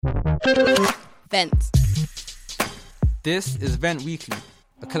Vent. This is Vent Weekly,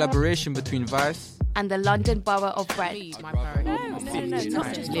 a collaboration between Vice and the London Borough of Brent. No,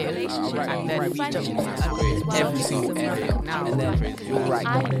 not just the relationship. And then every single area. Now and then. You're right.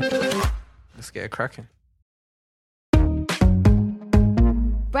 Let's get it cracking.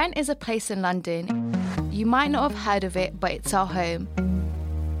 Brent is a place in London. You might not have heard of it, but it's our home.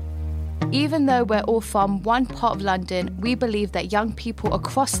 Even though we're all from one part of London, we believe that young people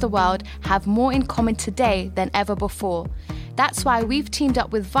across the world have more in common today than ever before. That's why we've teamed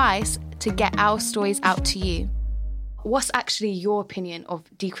up with Vice to get our stories out to you. What's actually your opinion of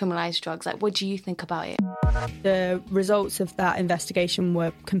decriminalised drugs? Like, what do you think about it? The results of that investigation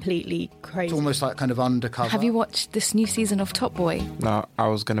were completely crazy. It's almost like kind of undercover. Have you watched this new season of Top Boy? No, I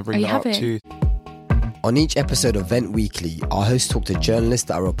was going to bring that up too. On each episode of Vent Weekly, our hosts talk to journalists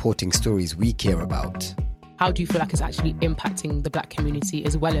that are reporting stories we care about. How do you feel like it's actually impacting the black community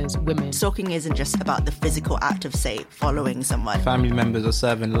as well as women? Stalking isn't just about the physical act of, say, following someone. Family members are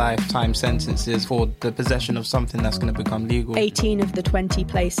serving lifetime sentences for the possession of something that's going to become legal. 18 of the 20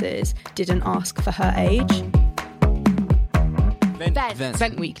 places didn't ask for her age.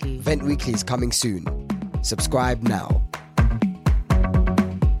 Vent Weekly. Vent Weekly is coming soon. Subscribe now.